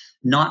reason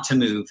not to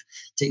move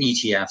to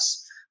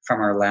ETFs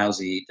from our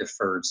lousy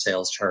deferred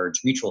sales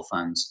charge mutual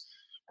funds,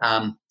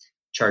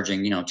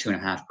 charging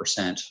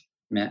 2.5%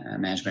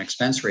 management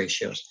expense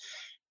ratios.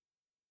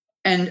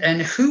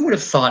 And who would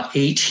have thought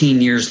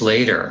 18 years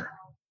later,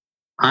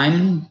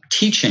 I'm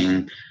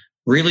teaching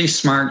really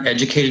smart,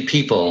 educated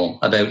people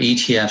about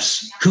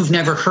ETFs who've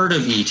never heard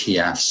of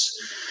ETFs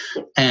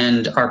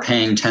and are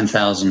paying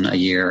 $10,000 a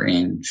year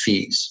in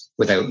fees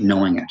without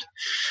knowing it.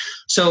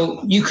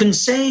 So you can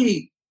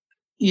say,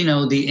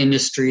 the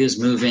industry is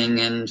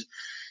moving and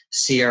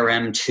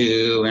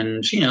CRM2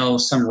 and,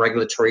 some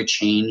regulatory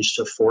change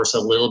to force a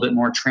little bit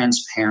more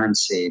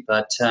transparency.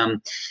 But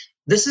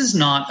this is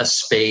not a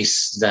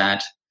space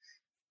that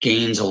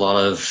gains a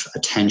lot of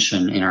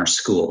attention in our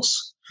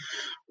schools.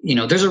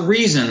 There's a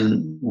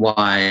reason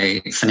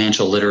why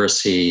financial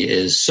literacy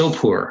is so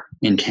poor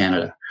in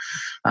Canada.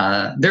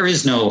 There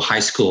is no high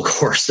school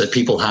course that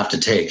people have to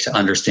take to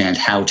understand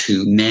how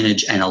to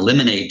manage and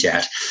eliminate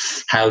debt,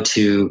 how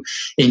to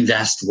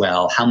invest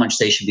well, how much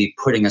they should be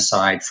putting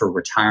aside for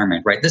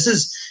retirement, right? This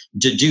is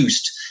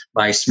deduced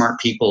by smart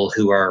people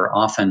who are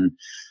often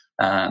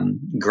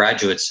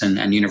graduates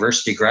and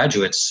university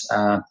graduates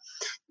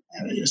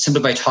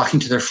simply by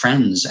talking to their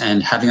friends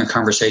and having a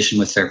conversation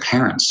with their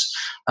parents,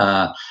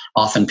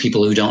 often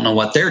people who don't know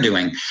what they're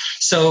doing.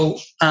 So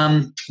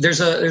there's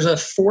a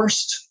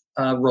forced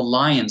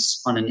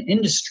reliance on an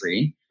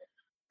industry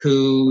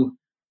who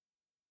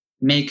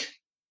make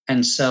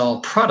and sell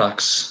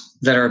products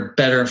that are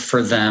better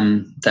for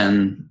them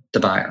than the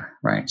buyer,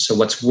 right? So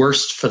what's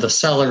worst for the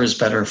seller is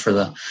better for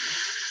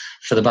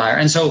the buyer.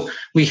 And so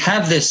we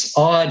have this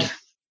odd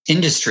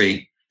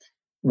industry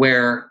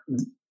where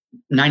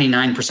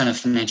 99% of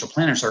financial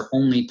planners are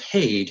only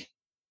paid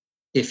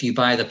if you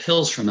buy the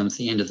pills from them at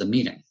the end of the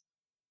meeting,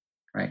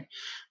 right?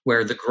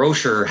 Where the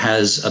grocer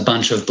has a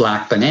bunch of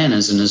black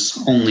bananas and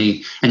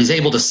is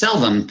able to sell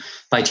them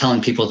by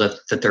telling people that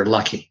they're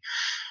lucky.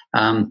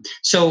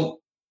 So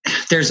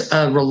there's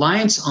a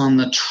reliance on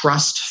the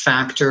trust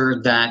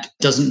factor that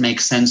doesn't make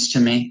sense to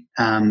me,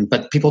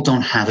 but people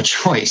don't have a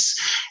choice.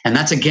 And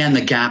that's, again,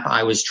 the gap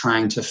I was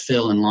trying to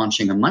fill in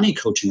launching a money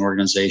coaching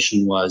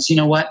organization was, you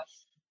know what?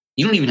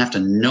 You don't even have to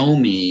know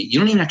me. You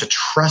don't even have to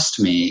trust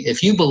me.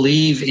 If you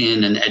believe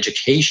in an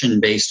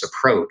education-based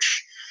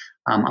approach,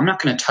 I'm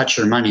not going to touch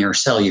your money or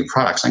sell you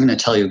products. I'm going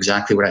to tell you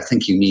exactly what I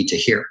think you need to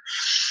hear.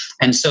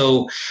 And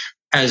so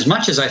as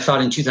much as I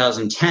thought in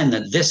 2010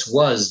 that this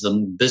was the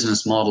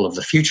business model of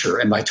the future,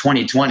 and by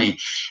 2020,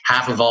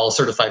 half of all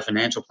certified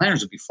financial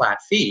planners would be flat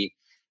fee,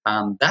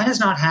 that has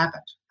not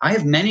happened. I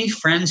have many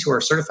friends who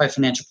are certified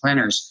financial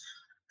planners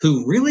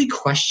who really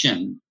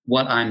question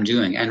what I'm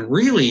doing and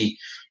really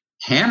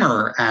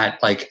hammer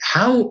at, like,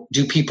 how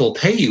do people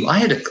pay you? I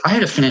had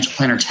a financial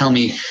planner tell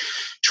me,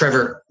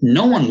 Trevor,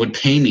 no one would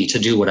pay me to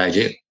do what I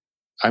do.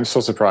 I'm so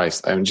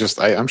surprised. I'm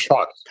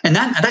shocked. And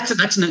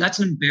that's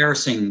an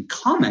embarrassing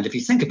comment if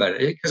you think about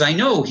it, because I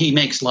know he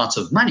makes lots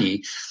of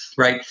money,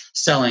 right,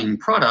 selling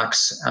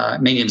products.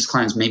 Many of his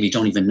clients maybe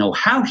don't even know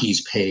how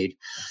he's paid,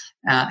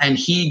 and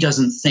he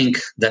doesn't think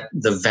that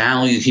the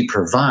value he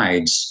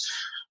provides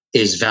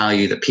is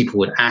value that people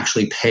would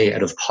actually pay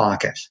out of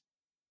pocket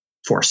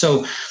for.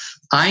 So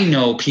I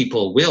know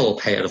people will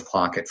pay out of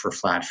pocket for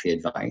flat fee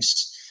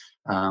advice.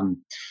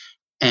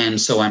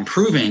 And so I'm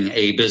proving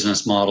a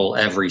business model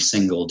every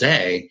single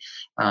day.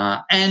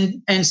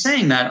 And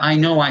saying that, I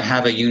know I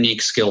have a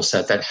unique skill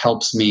set that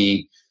helps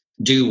me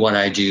do what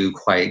I do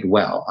quite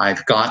well.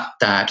 I've got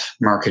that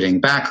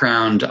marketing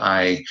background.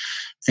 I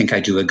think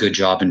I do a good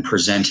job in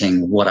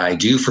presenting what I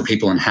do for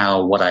people and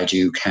how what I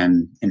do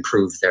can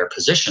improve their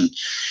position.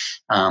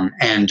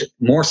 And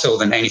more so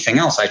than anything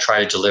else, I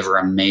try to deliver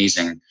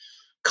amazing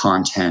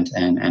content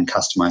and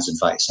customized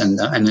advice.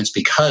 And it's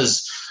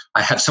because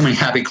I have so many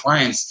happy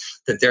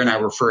clients that they're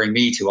now referring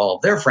me to all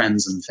of their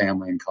friends and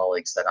family and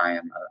colleagues that I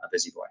am a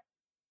busy boy.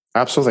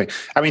 Absolutely.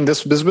 I mean,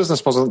 this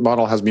business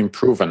model has been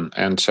proven,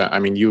 and I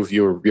mean,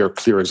 you're a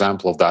clear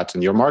example of that.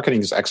 And your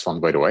marketing is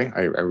excellent, by the way.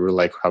 I really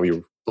like how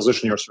you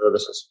position your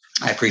services.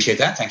 I appreciate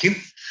that. Thank you.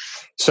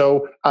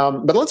 So,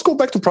 but let's go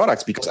back to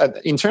products, because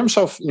in terms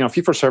of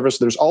fee for service,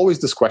 there's always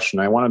this question.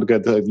 I wanted to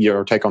get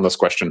your take on this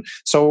question.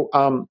 So,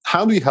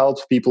 how do you help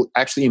people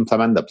actually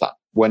implement the plan?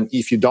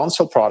 If you don't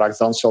sell products,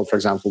 for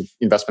example,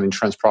 investment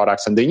insurance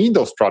products, and they need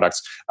those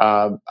products,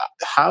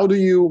 how do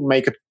you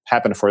make it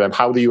happen for them?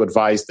 How do you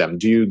advise them?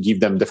 Do you give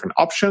them different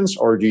options,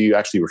 or do you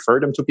actually refer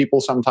them to people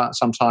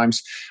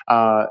sometimes?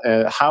 How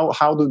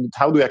do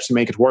you actually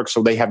make it work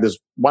so they have this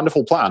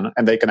wonderful plan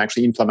and they can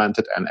actually implement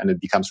it and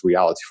it becomes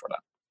reality for them?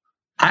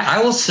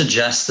 I will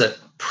suggest that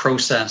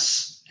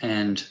process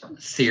and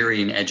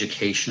theory and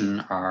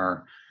education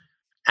are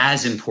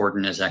as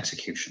important as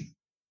execution.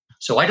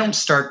 So I don't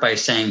start by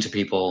saying to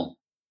people,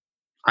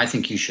 I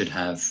think you should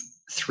have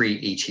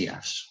 3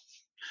 ETFs.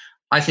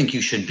 I think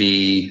you should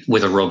be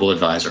with a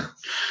robo-advisor.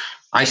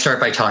 I start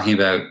by talking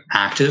about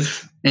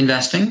active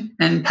investing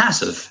and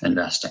passive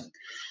investing.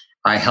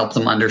 I help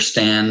them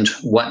understand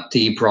what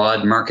the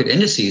broad market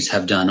indices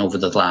have done over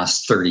the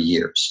last 30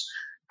 years.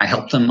 I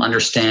help them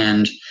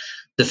understand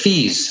the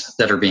fees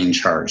that are being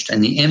charged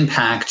and the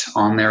impact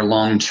on their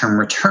long-term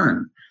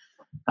return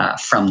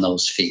from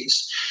those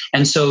fees.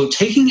 And so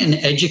taking an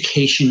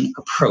education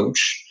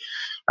approach,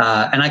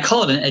 and I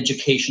call it an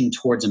education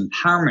towards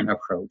empowerment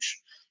approach,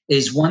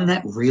 is one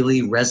that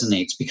really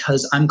resonates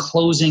because I'm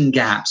closing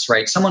gaps,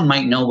 right? Someone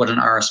might know what an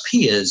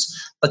RSP is,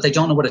 but they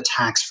don't know what a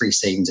tax-free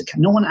savings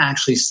account. No one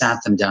actually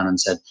sat them down and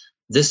said,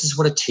 this is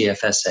what a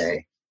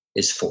TFSA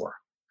is for.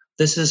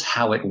 This is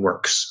how it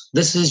works.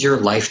 This is your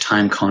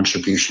lifetime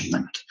contribution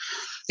limit.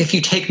 If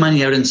you take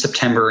money out in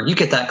September, you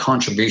get that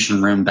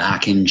contribution room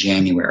back in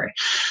January.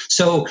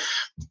 So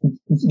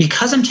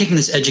because I'm taking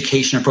this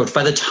education approach,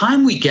 by the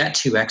time we get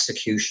to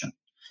execution,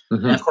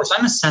 and of course,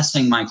 I'm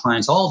assessing my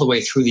clients all the way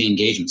through the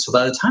engagement. So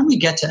by the time we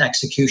get to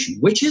execution,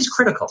 which is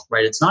critical,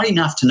 right? It's not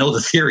enough to know the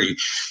theory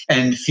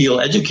and feel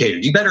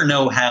educated. You better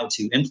know how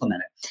to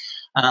implement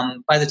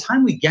it. By the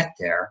time we get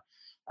there,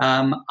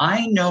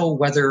 I know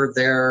whether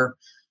they're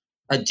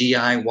a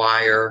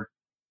DIYer,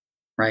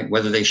 right?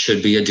 Whether they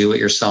should be a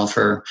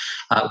do-it-yourselfer,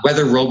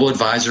 whether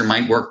robo-advisor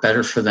might work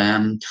better for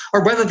them,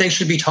 or whether they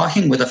should be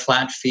talking with a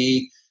flat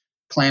fee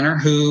planner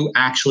who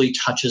actually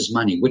touches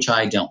money, which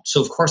I don't.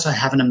 So of course I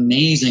have an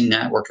amazing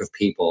network of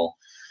people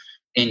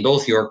in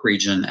both York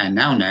region and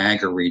now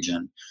Niagara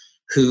region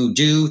who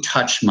do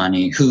touch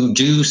money, who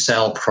do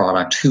sell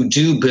product, who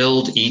do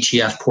build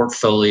ETF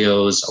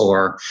portfolios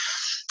or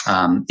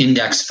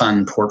index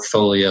fund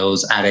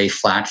portfolios at a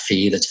flat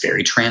fee that's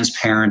very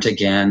transparent.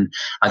 Again,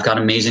 I've got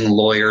amazing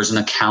lawyers and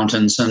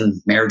accountants and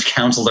marriage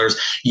counselors,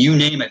 you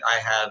name it. I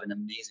have an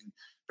amazing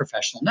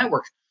professional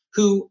network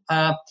who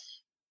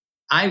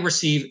I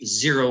receive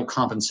zero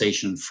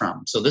compensation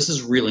from. So this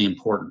is really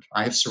important.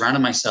 I have surrounded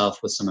myself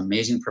with some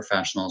amazing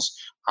professionals.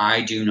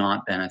 I do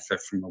not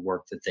benefit from the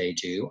work that they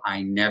do.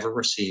 I never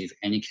receive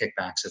any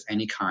kickbacks of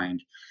any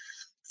kind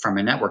from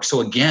a network.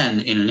 So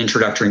again, in an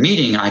introductory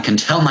meeting, I can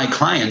tell my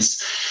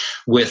clients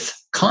with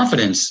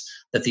confidence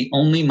that the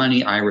only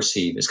money I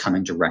receive is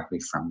coming directly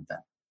from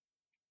them,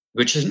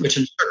 which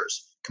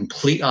ensures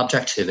complete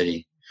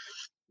objectivity,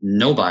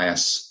 no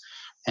bias,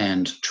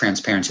 and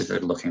transparency that they're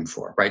looking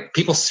for, right?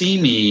 People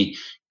see me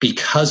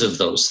because of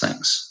those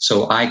things.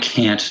 So I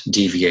can't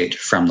deviate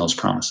from those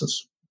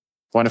promises.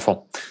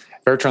 Wonderful.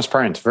 Very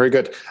transparent. Very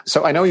good.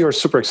 So I know you're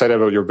super excited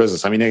about your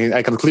business. I mean,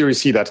 I can clearly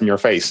see that in your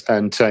face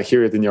and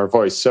hear it in your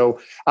voice. So,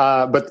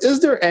 but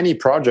is there any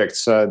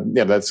projects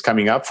that's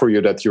coming up for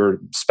you that you're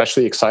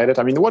especially excited?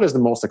 I mean, what is the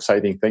most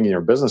exciting thing in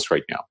your business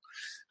right now?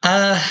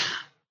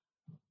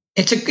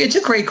 It's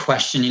a great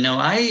question.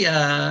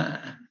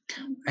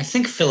 I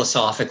think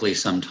philosophically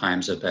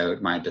sometimes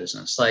about my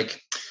business.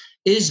 Like,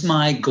 is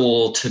my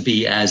goal to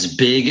be as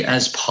big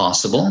as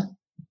possible?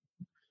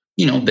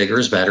 Bigger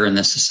is better in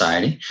this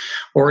society.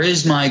 Or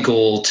is my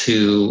goal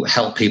to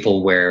help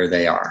people where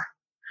they are?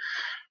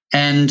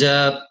 And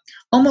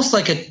almost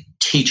like a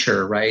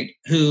teacher, right?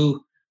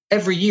 Who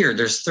every year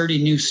there's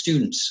 30 new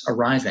students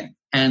arriving,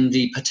 and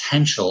the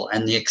potential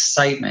and the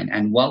excitement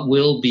and what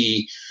will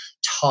be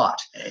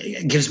taught,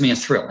 it gives me a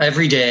thrill.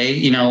 Every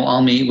day,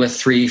 I'll meet with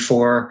 3,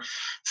 4,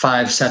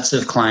 5 sets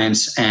of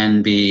clients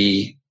and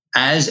be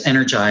as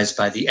energized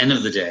by the end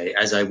of the day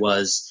as I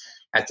was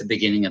at the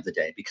beginning of the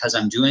day, because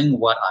I'm doing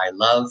what I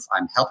love.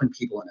 I'm helping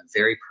people in a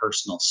very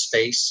personal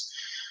space.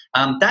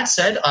 That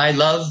said, I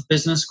love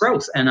business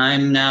growth, and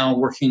I'm now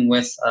working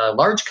with a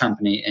large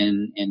company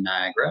in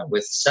Niagara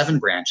with 7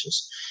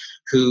 branches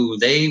who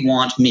they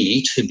want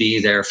me to be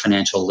their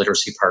financial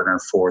literacy partner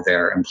for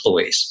their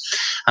employees.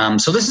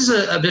 So this is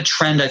a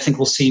trend I think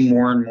we'll see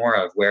more and more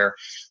of, where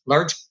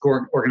large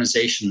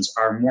organizations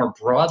are more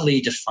broadly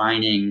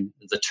defining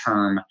the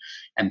term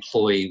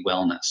employee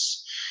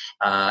wellness.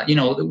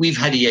 We've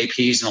had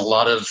EAPs and a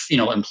lot of,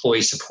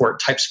 employee support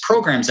types of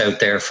programs out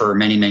there for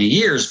many, many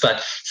years,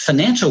 but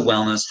financial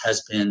wellness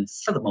has been,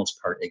 for the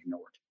most part,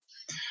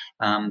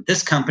 ignored.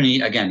 This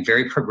company, again,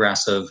 very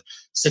progressive,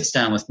 sits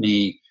down with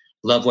me,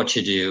 love what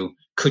you do.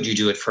 Could you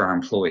do it for our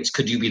employees?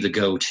 Could you be the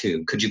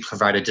go-to? Could you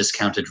provide a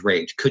discounted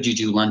rate? Could you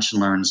do lunch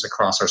and learns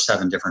across our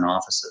 7 different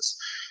offices?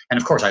 And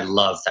of course, I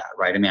love that,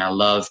 right? I mean, I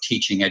love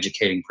teaching,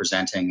 educating,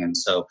 presenting. And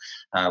so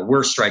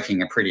we're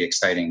striking a pretty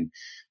exciting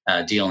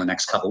deal in the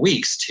next couple of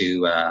weeks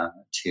to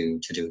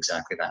do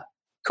exactly that.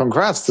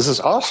 Congrats! This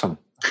is awesome.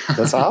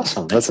 That's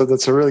awesome. That's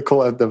a really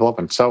cool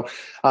development. So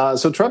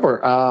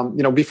Trevor,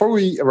 before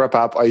we wrap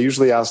up, I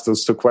usually ask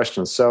those 2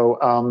 questions. So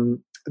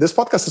this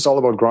podcast is all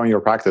about growing your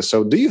practice.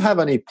 So do you have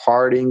any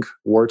parting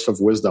words of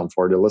wisdom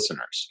for the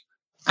listeners?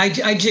 I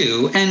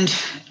do, and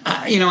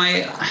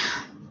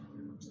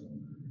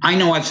I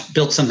know I've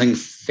built something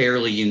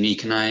fairly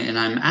unique, and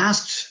I'm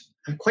asked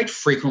quite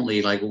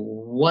frequently, like,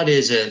 what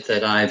is it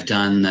that I've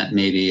done that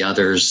maybe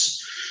others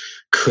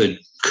could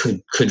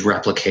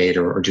replicate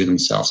or do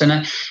themselves?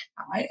 And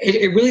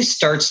it really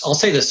starts, I'll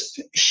say this: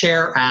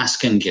 share,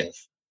 ask, and give.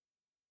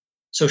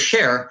 So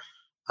share,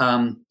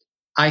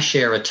 I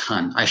share a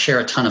ton. I share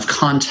a ton of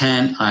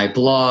content. I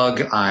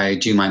blog. I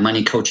do my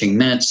money coaching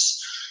minutes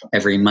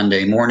every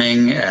Monday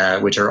morning,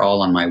 which are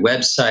all on my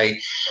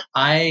website.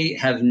 I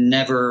have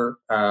never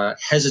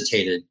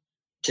hesitated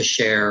to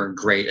share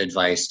great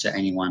advice to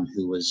anyone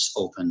who was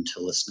open to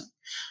listening.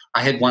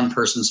 I had one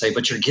person say,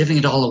 "But you're giving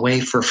it all away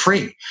for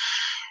free."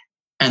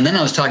 And then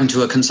I was talking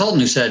to a consultant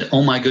who said,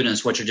 "Oh my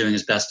goodness, what you're doing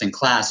is best in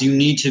class. You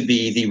need to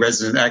be the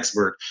resident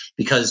expert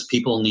because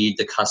people need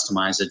the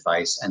customized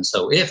advice. And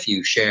so if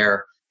you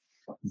share,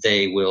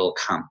 they will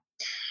come."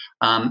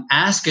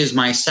 Ask is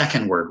my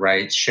second word,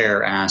 right?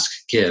 Share, ask,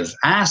 give.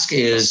 Ask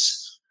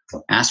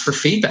for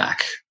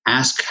feedback.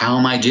 Ask, how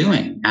am I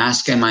doing?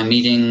 Ask, am I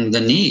meeting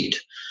the need?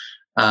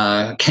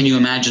 Can you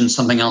imagine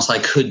something else I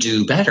could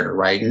do better,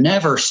 right?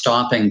 Never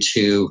stopping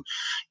to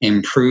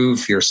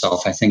improve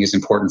yourself, I think, is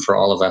important for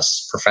all of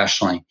us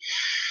professionally.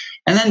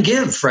 And then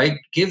give, right?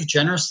 Give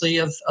generously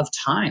of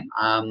time.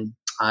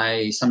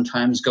 I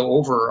sometimes go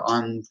over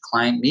on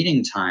client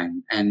meeting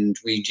time, and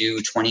we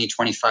do 20,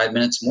 25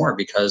 minutes more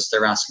because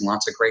they're asking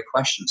lots of great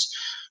questions.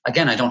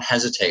 Again, I don't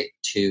hesitate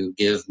to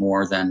give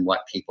more than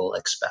what people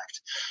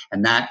expect.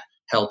 And that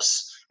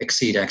helps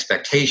exceed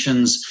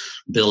expectations,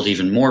 build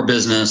even more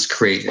business,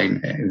 create a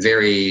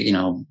very,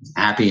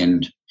 happy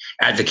and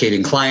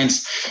advocating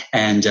clients,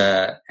 and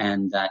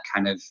that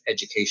kind of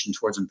education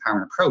towards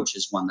empowerment approach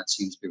is one that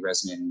seems to be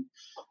resonating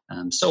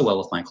so well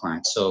with my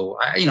clients. So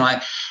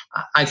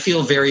I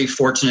feel very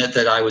fortunate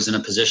that I was in a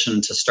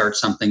position to start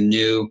something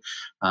new.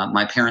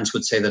 My parents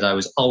would say that I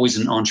was always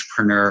an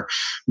entrepreneur.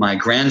 My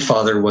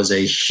grandfather was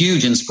a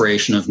huge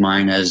inspiration of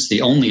mine as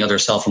the only other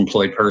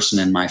self-employed person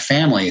in my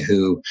family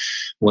who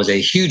was a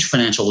huge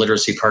financial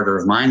literacy partner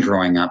of mine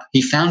growing up.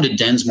 He founded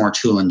Densmore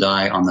Tool &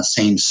 Die on the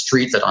same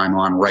street that I'm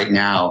on right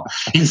now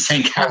in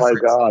St. Catharines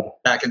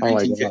back in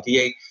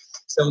 1958.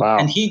 So, wow.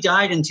 And he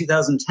died in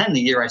 2010,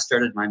 the year I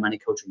started my money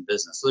coaching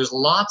business. So there's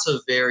lots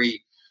of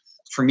very,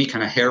 for me,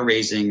 kind of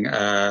hair-raising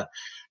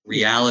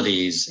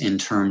realities in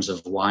terms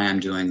of why I'm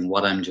doing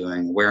what I'm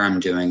doing, where I'm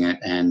doing it.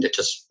 And it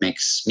just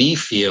makes me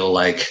feel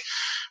like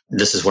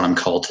this is what I'm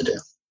called to do.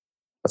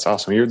 That's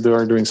awesome. You're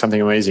doing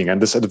something amazing.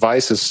 And this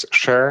advice is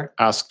share,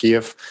 ask,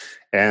 give.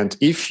 And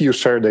if you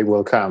share, they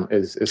will come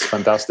is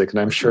fantastic. And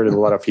I'm sure that a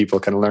lot of people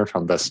can learn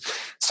from this.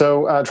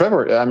 So,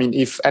 Trevor, I mean,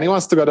 if anyone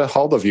wants to get a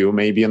hold of you,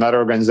 maybe another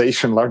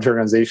organization, large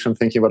organization,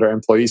 thinking about their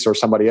employees or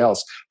somebody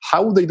else,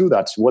 how would they do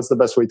that? What's the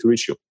best way to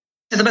reach you?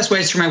 And the best way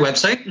is through my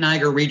website,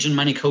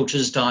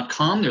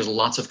 NiagaraRegionMoneyCoaches.com. There's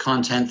lots of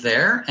content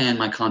there. And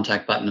my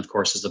contact button, of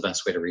course, is the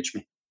best way to reach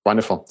me.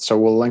 Wonderful. So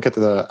we'll link it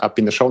up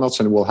in the show notes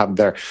and we'll have it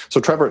there.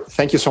 So Trevor,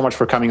 thank you so much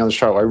for coming on the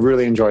show. I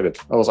really enjoyed it.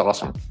 That was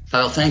awesome.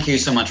 Well, thank you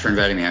so much for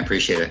inviting me. I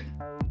appreciate it.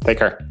 Take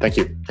care. Thank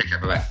you. Take care.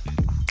 Bye-bye.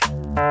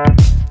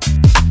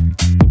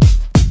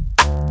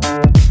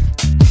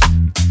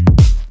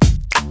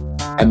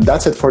 And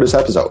that's it for this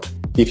episode.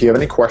 If you have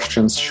any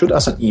questions, shoot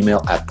us an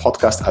email at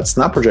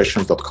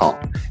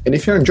podcast@snapprojections.com. And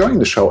if you're enjoying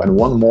the show and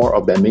want more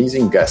of the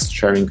amazing guests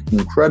sharing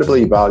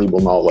incredibly valuable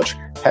knowledge,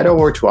 head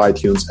over to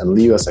iTunes and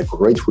leave us a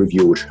great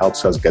review, which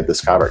helps us get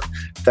discovered.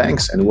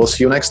 Thanks, and we'll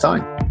see you next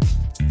time.